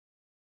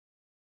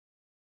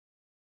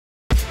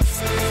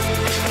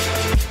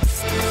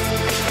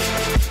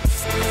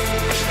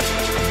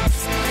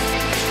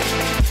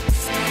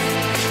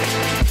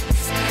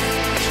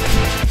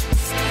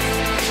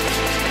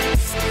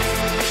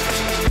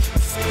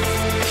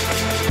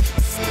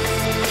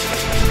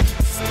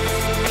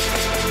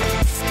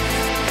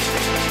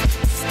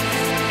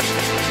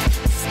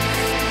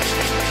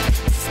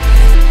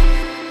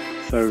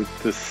So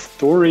the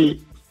story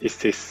is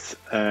this.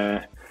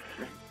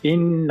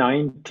 In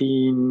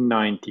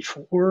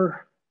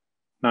 1994,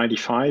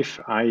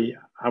 95, I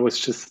was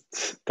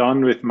just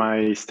done with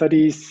my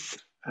studies,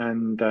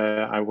 and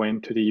I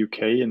went to the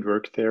UK and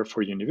worked there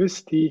for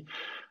university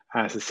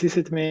as a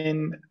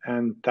sysadmin.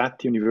 And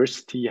that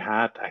university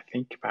had, I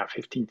think, about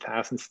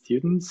 15,000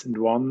 students and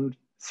one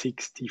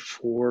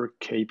 64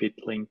 kbit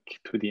link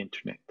to the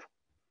internet.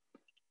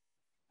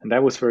 And I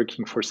was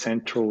working for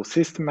central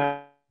system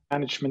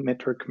management,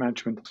 network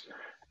management,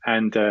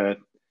 and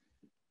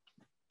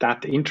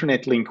that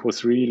internet link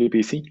was really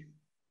busy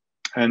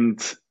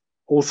and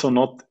also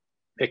not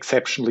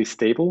exceptionally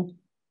stable.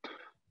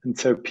 And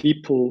so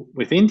people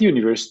within the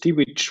university,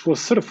 which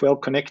was sort of well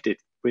connected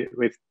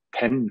with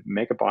 10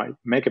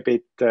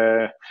 megabit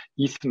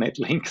Ethernet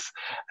links,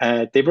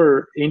 they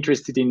were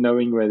interested in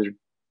knowing whether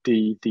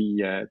the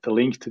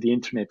link to the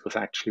internet was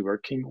actually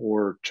working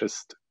or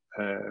just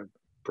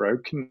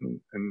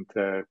broken, and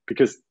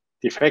because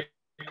the effect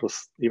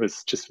was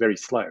just very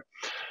slow.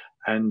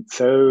 And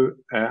so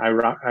I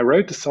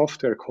wrote a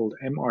software called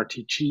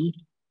RRDTool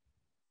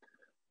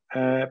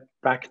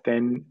back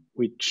then,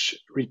 which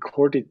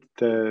recorded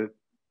the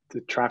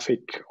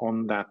traffic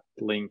on that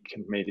link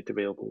and made it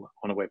available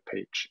on a web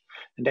page.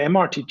 And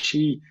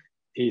RRDTool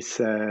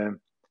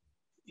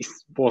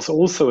was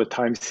also a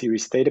time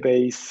series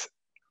database,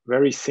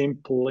 very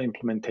simple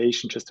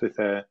implementation, just with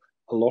a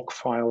log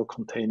file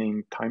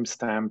containing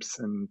timestamps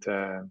and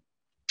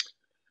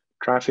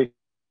traffic.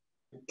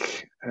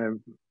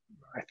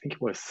 I think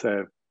it was,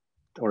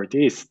 or it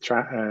is,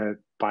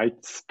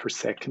 bytes per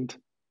second.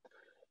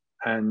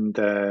 And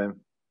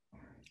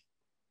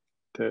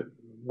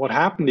what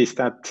happened is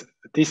that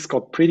this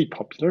got pretty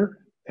popular.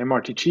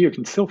 RRDTool, you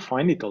can still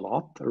find it a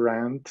lot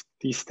around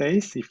these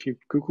days if you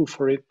Google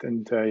for it,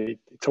 and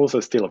it's also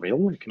still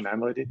available. You can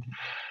download it.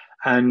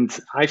 And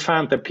I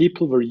found that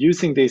people were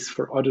using this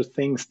for other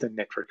things than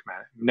network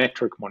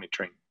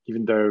monitoring,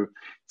 even though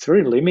it's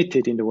very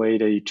limited in the way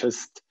they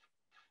just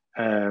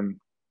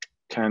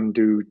can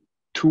do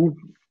two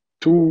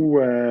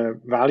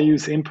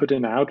values, input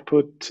and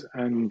output,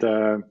 and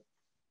it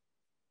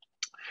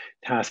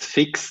has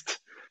fixed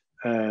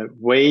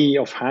way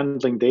of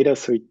handling data.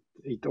 So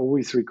it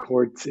always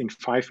records in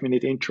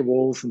 5-minute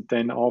intervals, and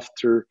then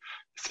after a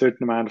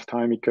certain amount of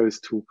time, it goes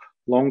to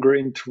longer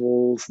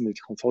intervals and it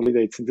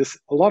consolidates. And this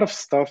a lot of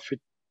stuff. It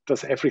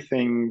does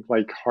everything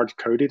like hard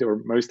coded,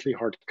 or mostly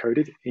hard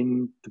coded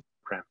in the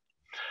program.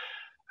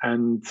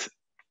 And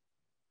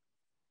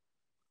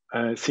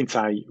since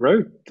I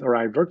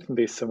worked on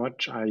this so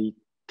much, I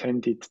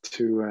tended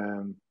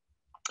to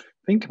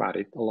think about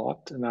it a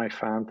lot, and I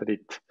found that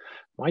it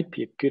might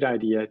be a good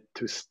idea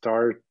to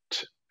start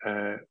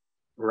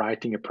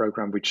writing a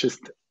program which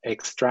just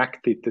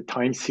extracted the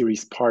time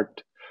series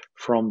part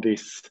from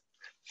this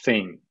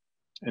thing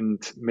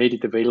and made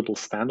it available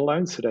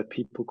standalone so that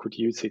people could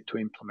use it to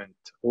implement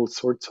all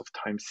sorts of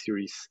time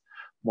series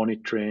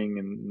monitoring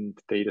and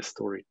data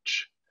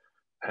storage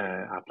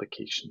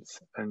applications.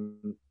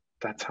 And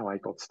that's how I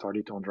got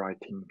started on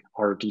writing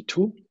RRD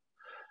Tool.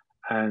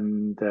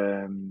 And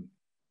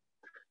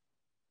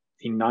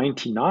in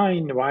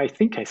 99, well, I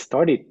think I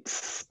started,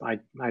 I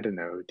don't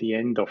know, the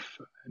end of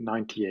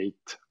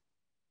 98.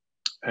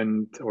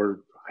 Or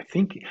I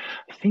think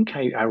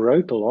I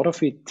wrote a lot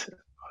of it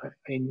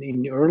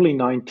in early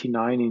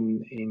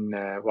 99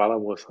 while I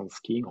was on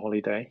skiing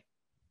holiday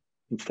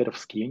instead of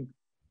skiing.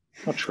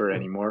 Not sure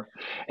anymore.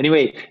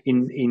 Anyway,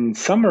 in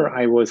summer,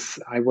 I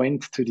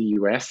went to the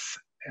US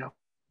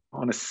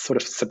on a sort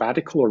of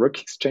sabbatical or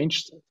work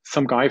exchange.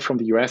 Some guy from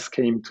the US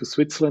came to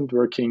Switzerland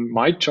working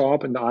my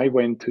job, and I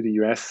went to the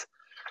US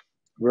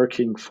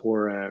working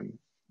for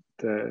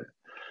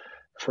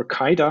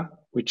CAIDA,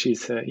 which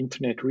is an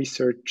internet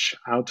research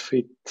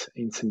outfit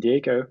in San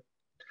Diego.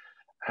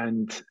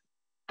 And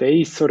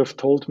they sort of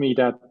told me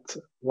that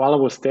while I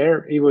was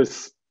there, it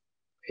was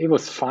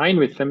fine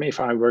with them if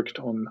I worked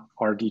on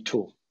RRD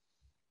Tool.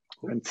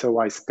 And so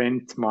I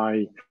spent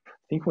I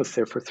think was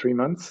there for 3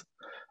 months.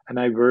 And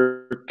I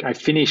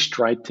finished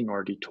writing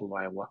RRD Tool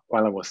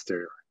while I was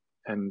there,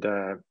 and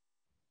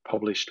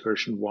published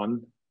version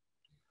 1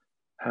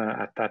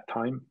 at that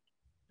time.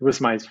 It was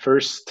my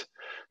first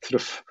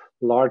sort of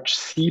large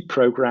C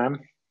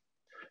program.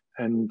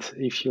 And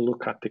if you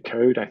look at the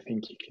code, I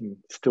think you can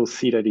still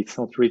see that it's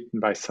not written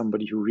by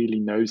somebody who really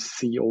knows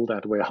C all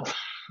that well.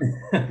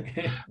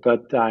 Okay.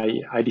 But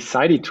I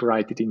decided to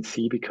write it in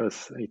C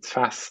because it's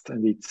fast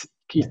and it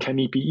can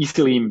be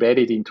easily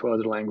embedded into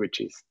other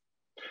languages.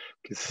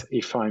 Because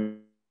if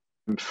I'm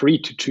free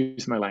to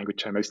choose my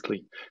language, I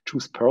mostly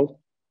choose Perl.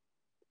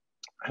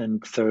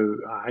 And so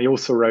I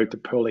also wrote the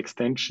Perl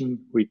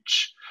extension,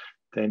 which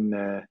then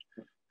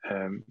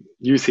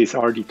uses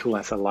RRD Tool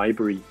as a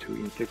library to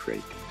integrate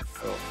into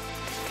Perl.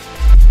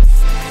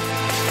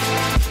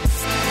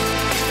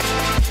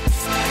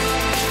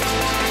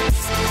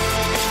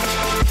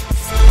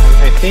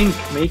 I think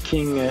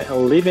making a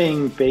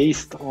living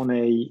based on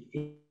a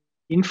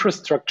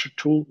infrastructure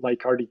tool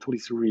like RRD Tool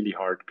is really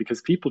hard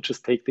because people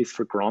just take this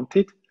for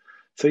granted.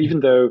 So even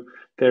though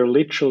there are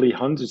literally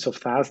hundreds of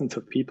thousands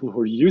of people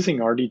who are using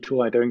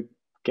RRDTool, I don't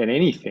get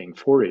anything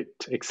for it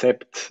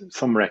except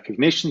some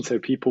recognition. So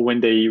people,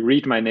 when they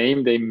read my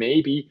name, they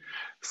maybe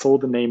saw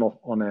the name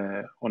on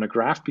a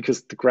graph,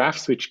 because the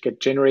graphs which get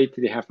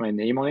generated, they have my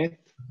name on it.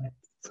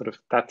 Sort of,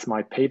 that's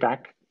my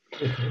payback.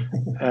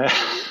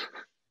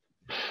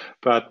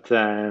 But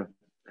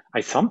I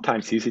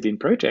sometimes use it in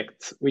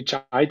projects, which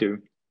I do.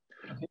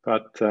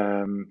 But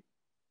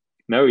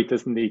no, it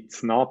doesn't.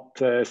 It's not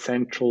a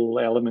central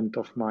element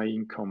of my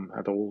income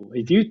at all.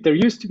 There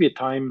used to be a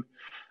time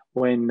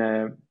when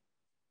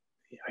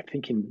I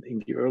think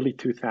in the early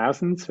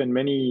 2000s, when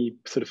many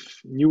sort of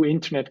new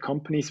internet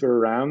companies were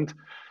around,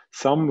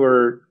 some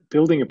were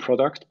building a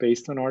product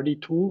based on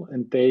RRDTool,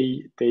 and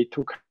they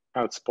took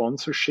out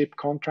sponsorship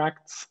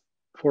contracts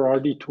for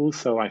RRDTool.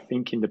 So I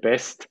think in the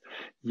best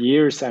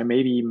years, I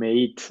maybe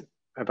made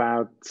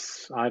about,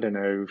 I don't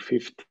know,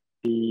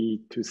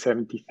 50 to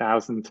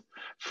 70,000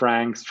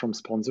 francs from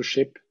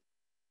sponsorship.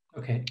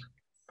 Okay.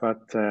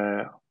 But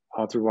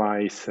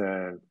otherwise,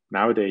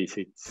 nowadays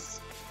it's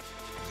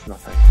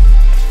nothing.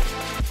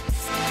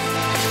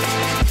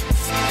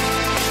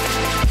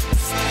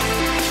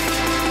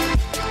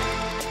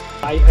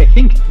 I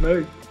think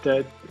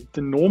that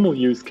the normal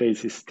use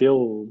case is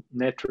still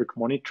network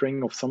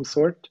monitoring of some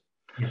sort.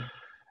 Yeah.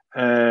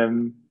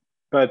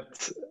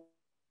 But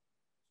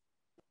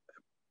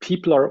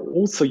people are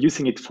also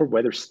using it for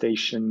weather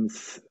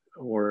stations,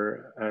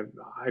 or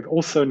I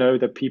also know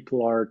that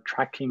people are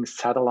tracking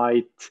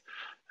satellite.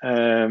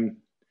 I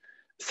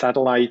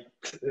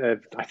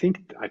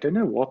think, I don't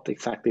know what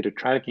exactly they're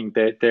tracking.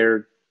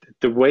 They're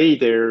the way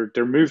they're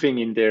moving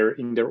in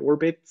their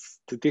orbits,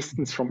 the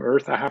distance from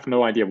Earth. I have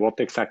no idea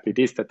what exactly it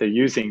is that they're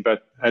using,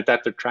 but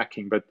that they're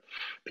tracking. But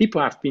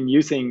people have been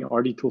using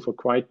RRDTool for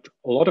quite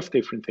a lot of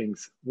different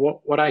things.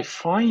 What I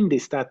find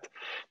is that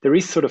there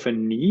is sort of a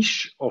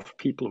niche of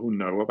people who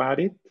know about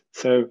it.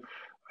 So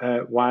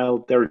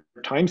while there are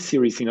time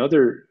series in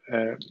other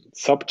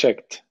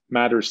subject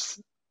matters,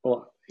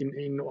 well,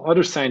 in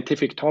other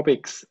scientific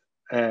topics,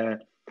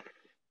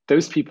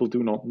 those people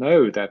do not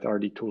know that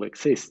RRDTool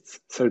exists.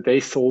 So they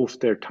solve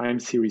their time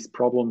series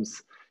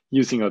problems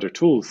using other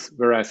tools.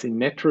 Whereas in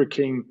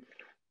networking,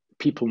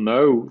 people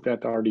know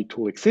that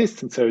RRDTool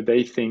exists. And so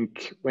they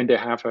think, when they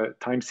have a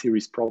time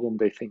series problem,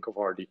 they think of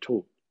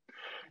RRDTool.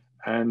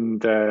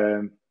 And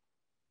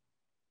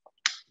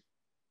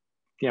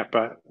yeah,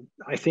 but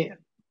I think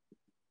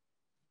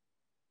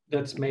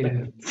that's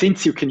mainly,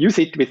 since you can use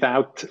it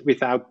without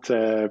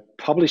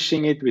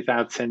publishing it,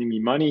 without sending me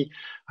money,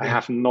 I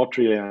have not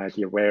really an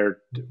idea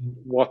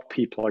what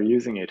people are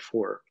using it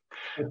for.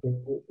 Okay.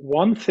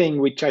 One thing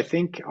which I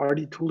think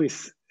RRDTool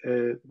is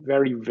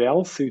very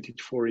well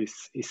suited for is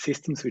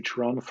systems which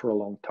run for a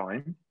long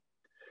time,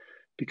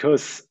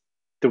 because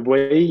the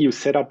way you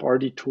set up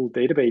RRDTool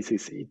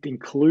databases, it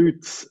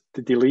includes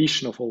the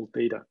deletion of old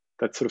data.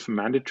 That's sort of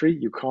mandatory.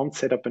 You can't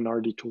set up an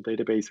RRDTool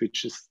database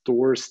which just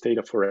stores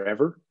data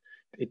forever.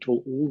 It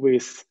will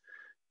always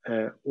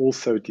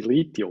also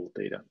delete the old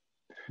data.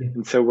 Yeah.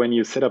 And so when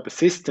you set up a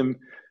system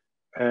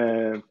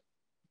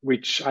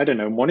which, I don't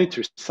know,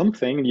 monitors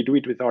something, and you do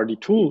it with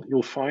RRDTool,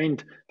 you'll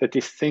find that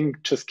this thing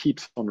just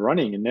keeps on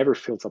running and never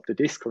fills up the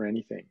disk or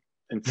anything.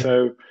 And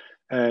so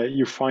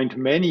you find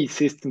many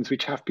systems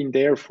which have been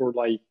there for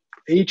like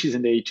ages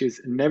and ages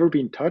and never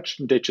been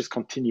touched, and they just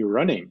continue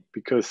running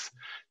because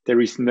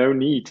there is no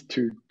need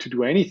to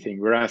do anything.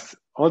 Whereas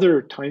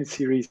other time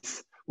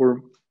series,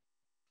 or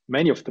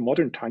many of the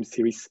modern time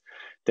series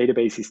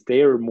databases,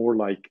 they are more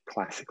like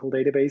classical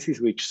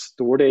databases which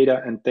store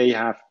data,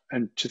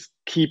 and just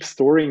keep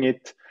storing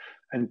it,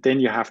 and then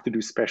you have to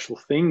do special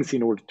things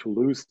in order to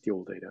lose the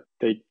old data.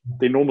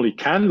 They normally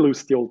can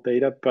lose the old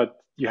data, but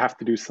you have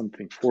to do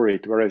something for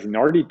it. Whereas in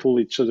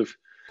RRDTool, it's sort of,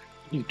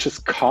 you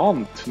just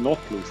can't not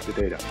lose the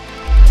data.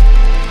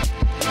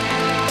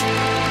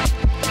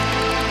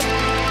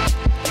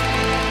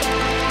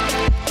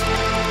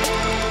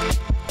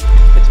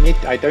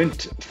 I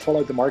don't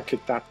follow the market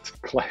that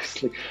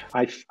closely.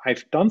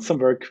 I've done some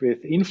work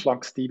with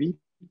InfluxDB,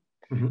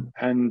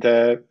 and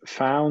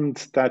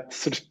found that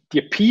sort of the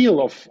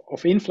appeal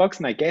of Influx,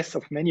 and I guess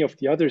of many of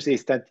the others,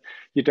 is that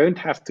you don't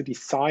have to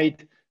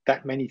decide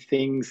that many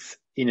things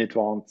in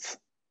advance.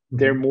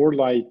 They're more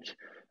like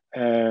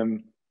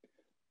SQL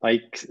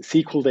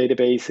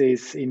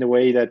databases, in a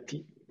way that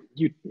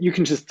you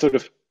can just sort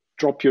of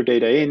drop your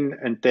data in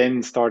and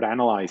then start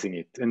analyzing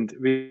it. And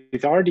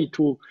with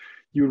RRDTool,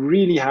 you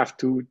really have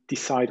to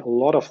decide a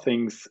lot of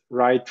things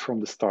right from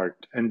the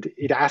start. And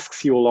it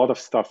asks you a lot of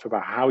stuff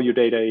about how your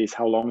data is,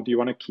 how long do you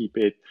want to keep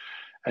it.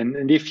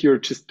 And if you're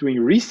just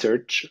doing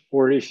research,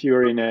 or if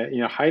you're in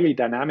a highly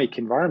dynamic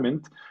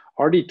environment,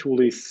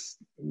 RRDTool is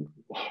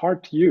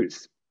hard to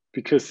use,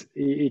 because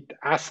it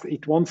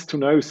wants to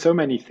know so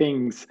many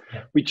things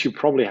which you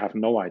probably have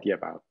no idea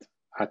about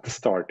at the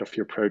start of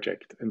your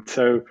project. And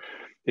so,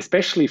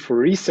 especially for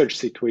research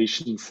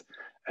situations,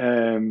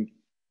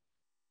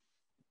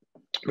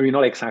 where you're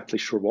not exactly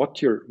sure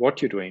what you're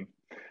doing,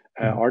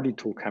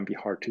 RRDTool can be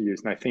hard to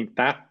use. And I think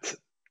that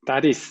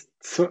that is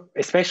so,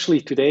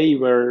 especially today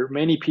where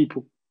many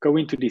people go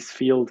into this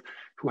field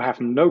who have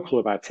no clue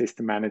about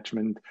system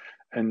management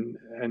and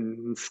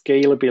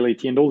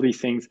scalability and all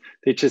these things.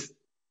 They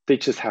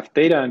just have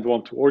data and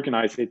want to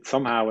organize it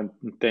somehow, and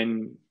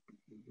then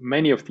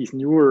many of these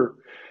newer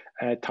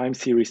time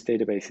series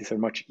databases are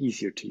much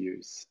easier to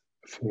use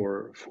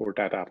for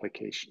that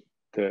application.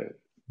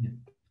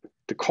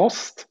 The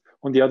cost,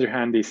 on the other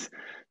hand, is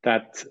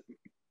that,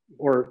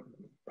 or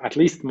at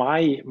least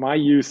my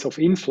use of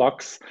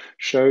Influx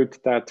showed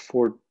that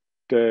for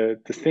the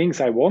things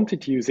I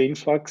wanted to use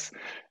Influx,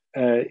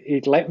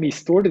 it let me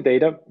store the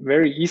data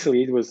very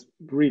easily. It was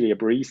really a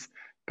breeze.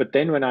 But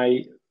then when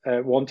I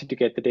wanted to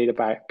get the data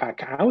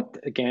back out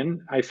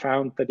again, I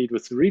found that it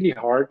was really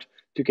hard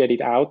to get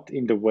it out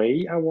in the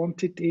way I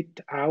wanted it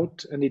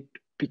out, and it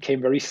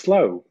became very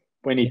slow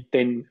when it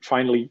then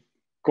finally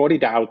got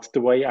it out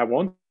the way I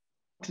wanted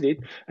it.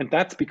 And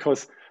that's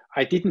because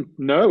I didn't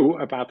know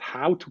about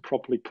how to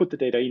properly put the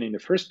data in the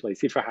first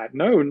place. If I had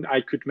known,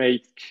 I could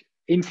make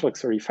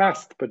Influx very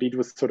fast, but it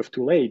was sort of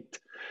too late.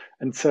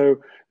 And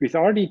so with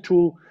RRD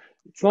Tool,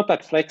 it's not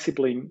that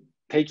flexible in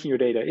taking your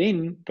data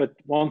in, but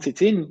once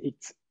it's in,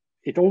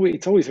 it's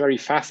always very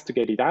fast to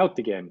get it out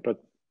again.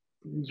 But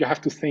you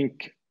have to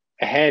think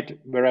ahead,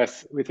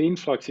 whereas with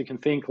Influx, you can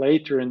think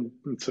later and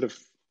sort of,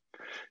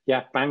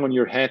 bang on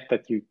your head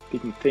that you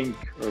didn't think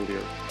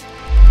earlier.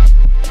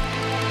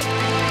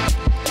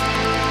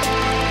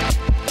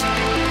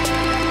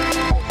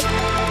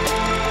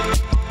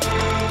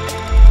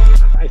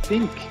 I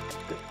think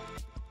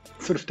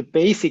sort of the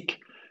basic,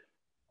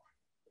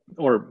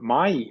 or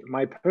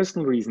my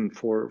personal reason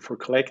for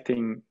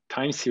collecting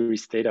time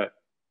series data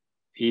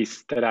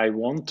is that I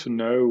want to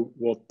know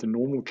what the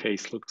normal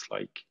case looks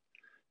like.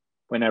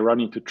 When I run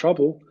into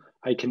trouble,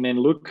 I can then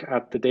look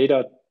at the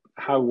data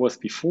how it was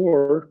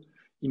before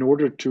in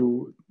order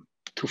to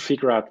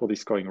figure out what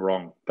is going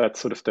wrong. That's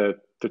sort of the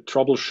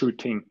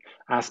troubleshooting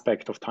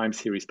aspect of time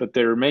series. But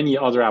there are many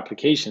other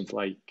applications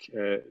like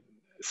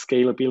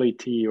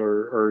scalability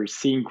or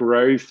seeing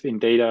growth in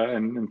data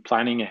and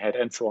planning ahead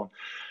and so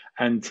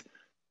on.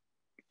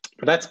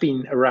 But that's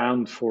been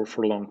around for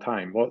a long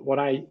time. What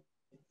I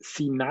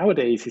see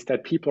nowadays is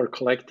that people are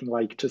collecting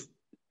like just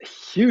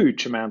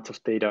huge amounts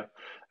of data,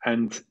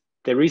 and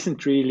there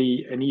isn't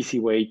really an easy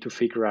way to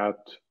figure out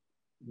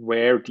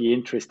where the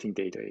interesting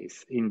data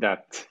is in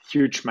that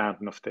huge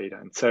mountain of data.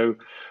 And so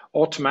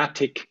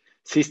automatic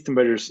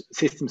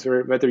systems,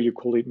 whether you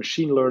call it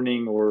machine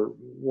learning or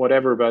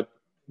whatever, but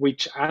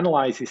which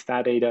analyzes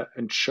that data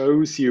and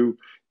shows you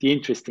the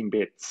interesting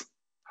bits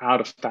out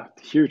of that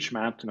huge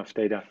mountain of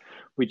data,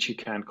 which you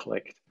can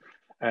collect.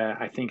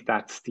 I think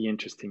that's the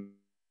interesting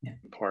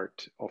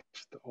part of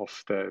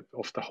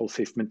the whole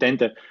system. And then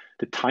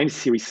the time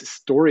series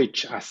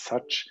storage as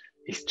such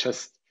is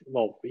just,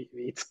 well,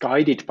 it's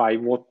guided by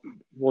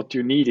what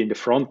you need in the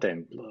front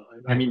end.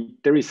 I mean,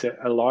 there is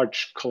a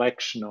large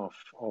collection of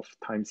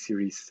time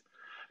series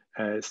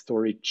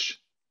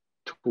storage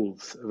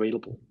tools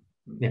available.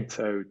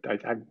 So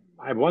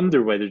I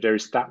wonder whether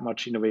there's that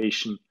much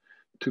innovation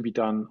to be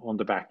done on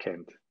the back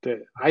end.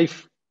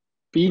 I've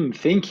been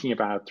thinking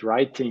about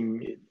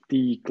writing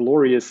the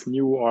glorious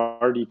new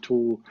RRD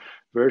tool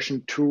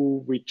version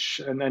 2,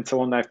 and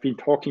so on. I've been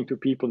talking to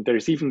people, and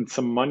there's even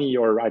some money,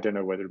 or I don't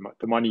know whether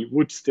the money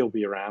would still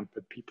be around,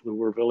 but people who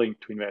were willing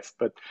to invest.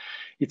 But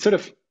it's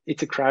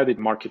a crowded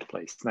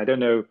marketplace, and I don't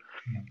know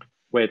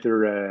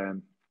whether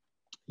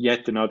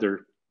yet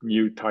another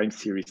new time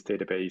series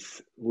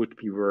database would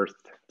be worth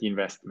the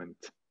investment.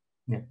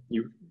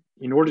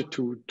 In order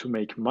to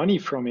make money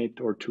from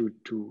it, or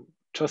to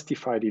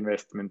justify the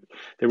investment,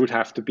 there would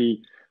have to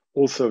be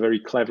also a very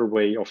clever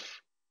way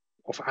of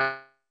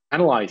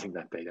analyzing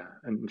that data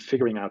and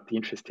figuring out the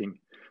interesting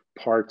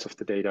parts of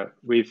the data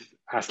with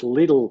as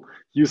little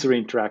user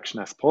interaction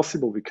as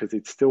possible, because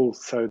it's still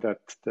so that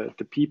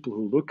the people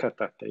who look at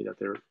that data,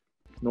 they're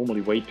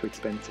normally way too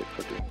expensive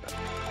for doing that.